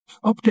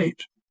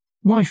Update.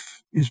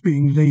 Wife is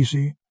being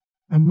lazy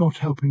and not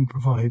helping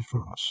provide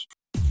for us.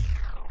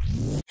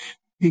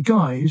 Hey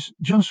guys,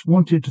 just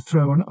wanted to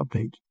throw an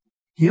update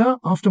here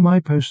after my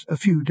post a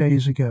few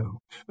days ago.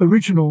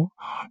 Original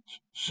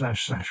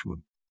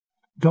 //wood.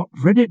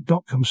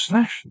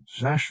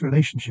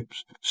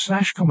 .reddit.com//relationships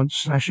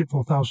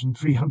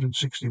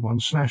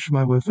 /comments/it4361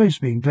 my face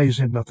being glazed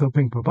in not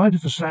helping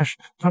provided for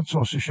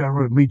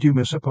 /transcript and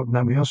medium support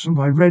namios.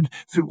 I read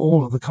through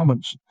all of the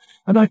comments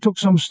and I took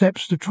some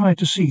steps to try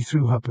to see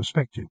through her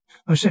perspective.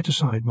 I set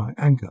aside my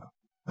anger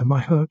and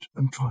my hurt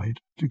and tried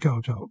to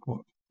gouge out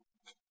what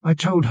I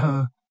told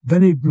her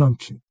very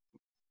bluntly.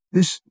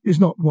 This is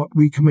not what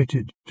we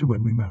committed to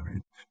when we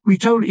married. We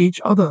told each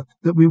other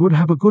that we would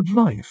have a good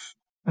life,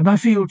 and I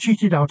feel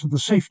cheated out of the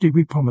safety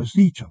we promised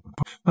each other.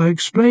 I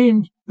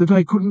explained that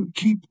I couldn't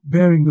keep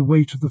bearing the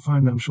weight of the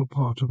financial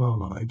part of our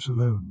lives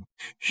alone.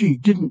 She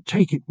didn't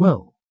take it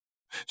well.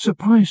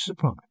 Surprise,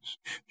 surprise.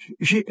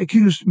 She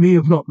accused me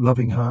of not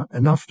loving her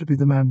enough to be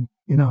the man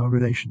in our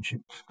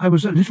relationship. I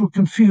was a little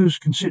confused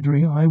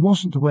considering I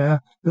wasn't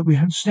aware that we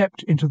had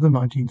stepped into the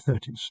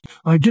 1930s.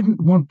 I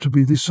didn't want to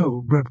be the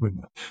sole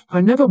breadwinner.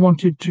 I never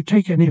wanted to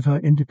take any of her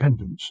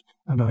independence,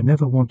 and I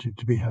never wanted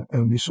to be her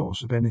only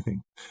source of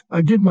anything.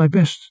 I did my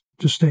best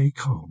to stay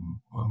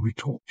calm while we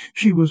talked.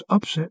 She was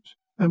upset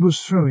and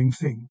was throwing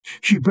things.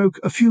 She broke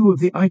a few of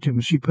the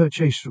items she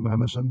purchased from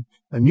Amazon.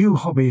 A new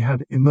hobby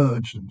had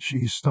emerged and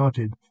she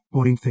started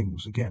buying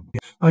things again.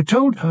 I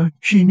told her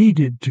she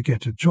needed to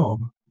get a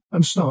job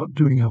and start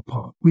doing her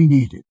part. We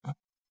need it.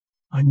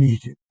 I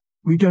need it.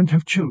 We don't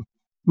have children.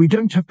 We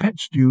don't have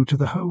pets due to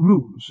the home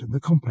rules in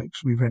the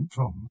complex we rent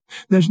from.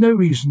 There's no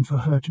reason for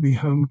her to be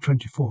home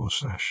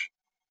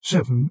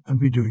 24/7 and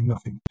be doing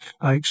nothing.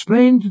 I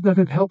explained that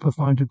it'd help her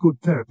find a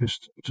good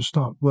therapist to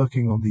start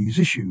working on these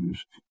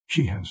issues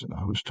she has, and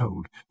I was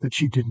told that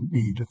she didn't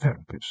need a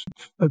therapist.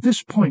 At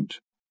this point,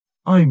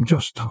 I'm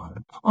just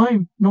tired.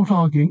 I'm not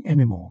arguing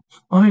anymore.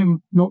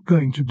 I'm not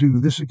going to do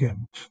this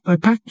again. I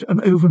packed an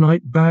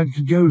overnight bag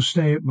to go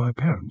stay at my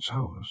parents'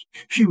 house.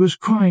 She was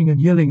crying and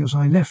yelling as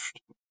I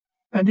left,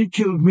 and it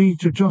killed me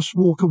to just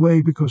walk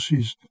away because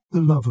she's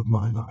the love of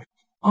my life.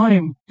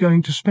 I'm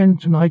going to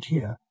spend tonight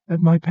here at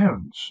my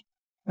parents',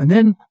 and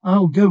then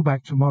I'll go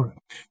back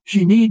tomorrow.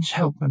 She needs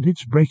help and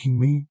it's breaking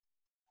me.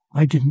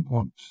 I didn't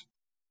want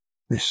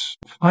this.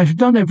 I've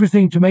done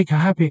everything to make her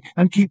happy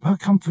and keep her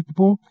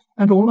comfortable,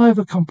 and all I've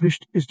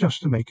accomplished is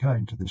just to make her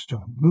into this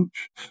giant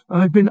mooch.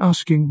 I've been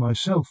asking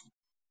myself,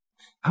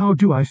 how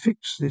do I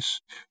fix this?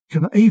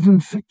 Can I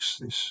even fix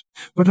this?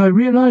 But I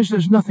realize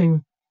there's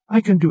nothing I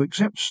can do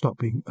except stop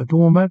being a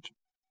doormat.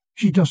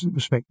 She doesn't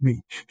respect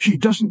me. She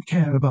doesn't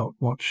care about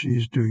what she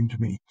is doing to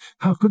me.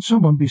 How could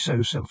someone be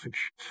so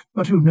selfish?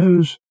 But who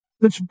knows?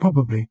 That's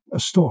probably a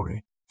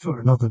story for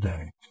another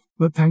day.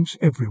 But thanks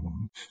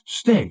everyone.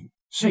 Stay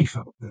safe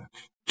out there.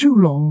 Too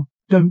long,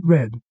 don't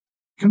read.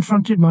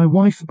 Confronted my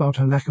wife about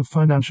her lack of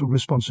financial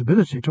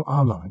responsibility to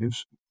our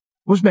lives.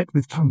 Was met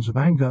with tons of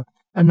anger,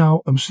 and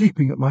now am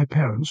sleeping at my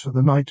parents' for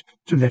the night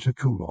to let her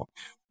cool off.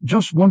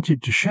 Just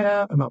wanted to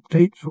share an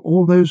update for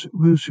all those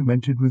who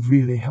commented with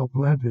really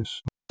helpful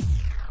advice.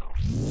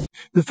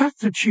 The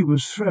fact that she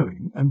was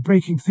throwing and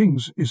breaking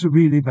things is a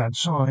really bad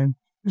sign,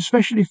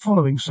 especially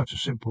following such a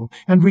simple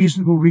and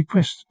reasonable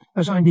request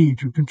as I need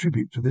to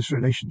contribute to this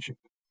relationship.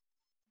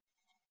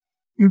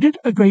 You did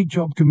a great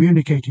job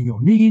communicating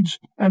your needs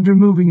and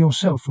removing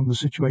yourself from the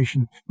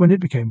situation when it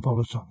became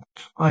volatile.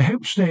 I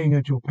hope staying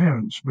at your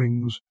parents'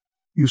 brings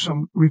you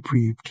some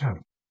reprieve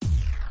clarity.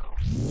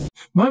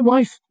 My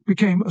wife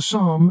became a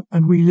SAHM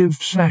and we live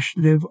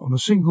on a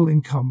single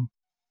income,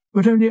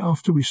 but only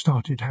after we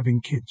started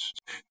having kids.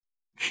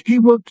 He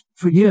worked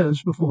for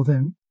years before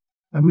then,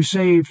 and we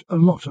saved a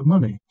lot of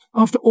money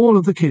after all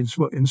of the kids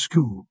were in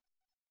school.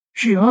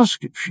 She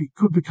asked if she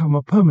could become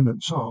a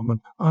permanent SAHM,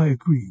 and I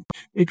agreed.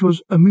 It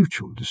was a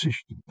mutual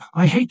decision.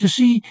 I hate to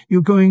see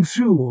you going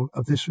through all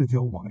of this with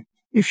your wife.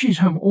 If she's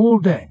home all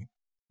day,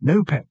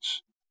 no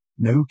pets,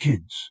 no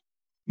kids,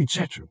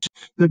 etc.,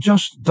 that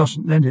just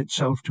doesn't lend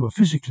itself to a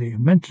physically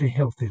and mentally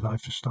healthy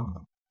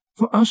lifestyle.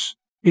 For us,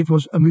 it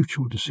was a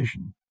mutual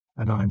decision,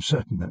 and I am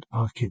certain that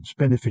our kids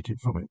benefited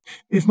from it.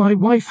 If my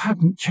wife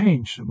hadn't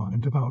changed her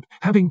mind about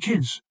having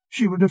kids,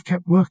 she would have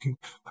kept working.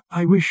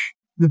 I wish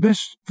the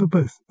best for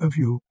both of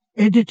you.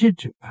 Edited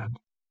to add,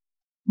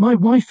 my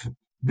wife's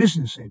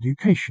business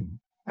education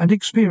and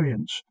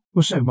experience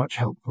were so much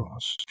help for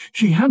us.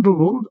 She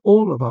handled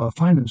all of our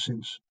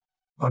finances,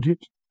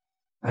 budget,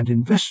 and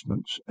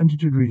investments, and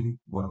did really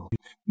well.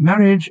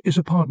 Marriage is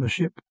a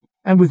partnership,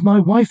 and with my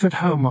wife at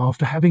home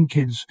after having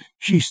kids,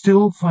 she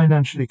still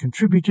financially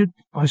contributed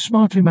by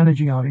smartly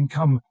managing our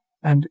income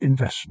and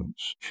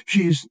investments.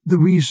 She is the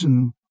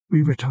reason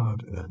we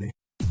retired early.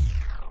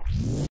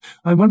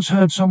 I once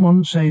heard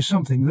someone say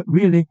something that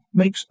really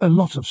makes a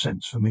lot of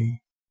sense for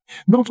me.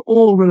 Not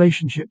all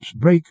relationships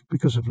break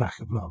because of lack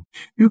of love.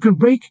 You can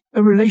break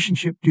a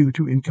relationship due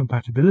to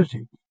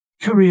incompatibility,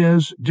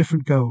 careers,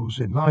 different goals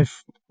in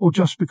life, or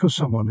just because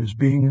someone is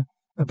being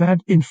a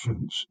bad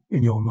influence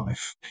in your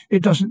life,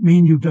 it doesn't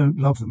mean you don't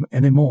love them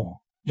anymore.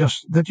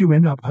 Just that you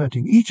end up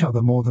hurting each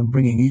other more than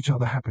bringing each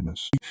other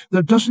happiness.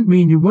 That doesn't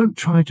mean you won't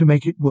try to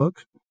make it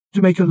work.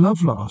 To make a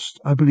love last,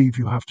 I believe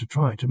you have to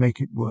try to make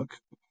it work.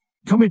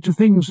 Commit to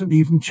things and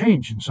even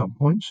change in some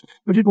points,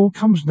 but it all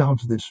comes down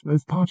to this.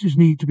 Both parties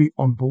need to be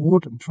on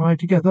board and try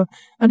together,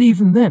 and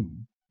even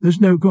then,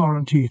 there's no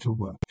guarantee it'll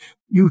work.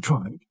 You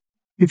tried.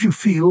 If you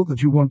feel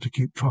that you want to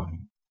keep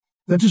trying.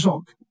 That is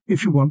ok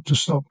if you want to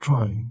stop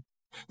trying.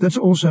 That's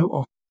also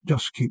ok.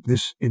 Just keep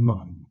this in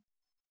mind.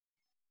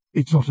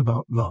 It's not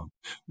about love.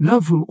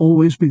 Love will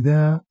always be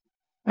there,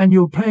 and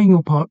you're playing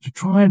your part to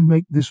try and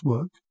make this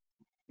work.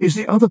 Is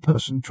the other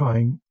person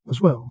trying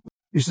as well?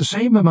 Is the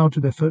same amount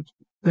of effort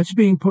that's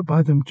being put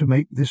by them to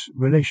make this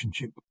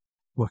relationship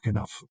work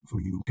enough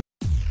for you?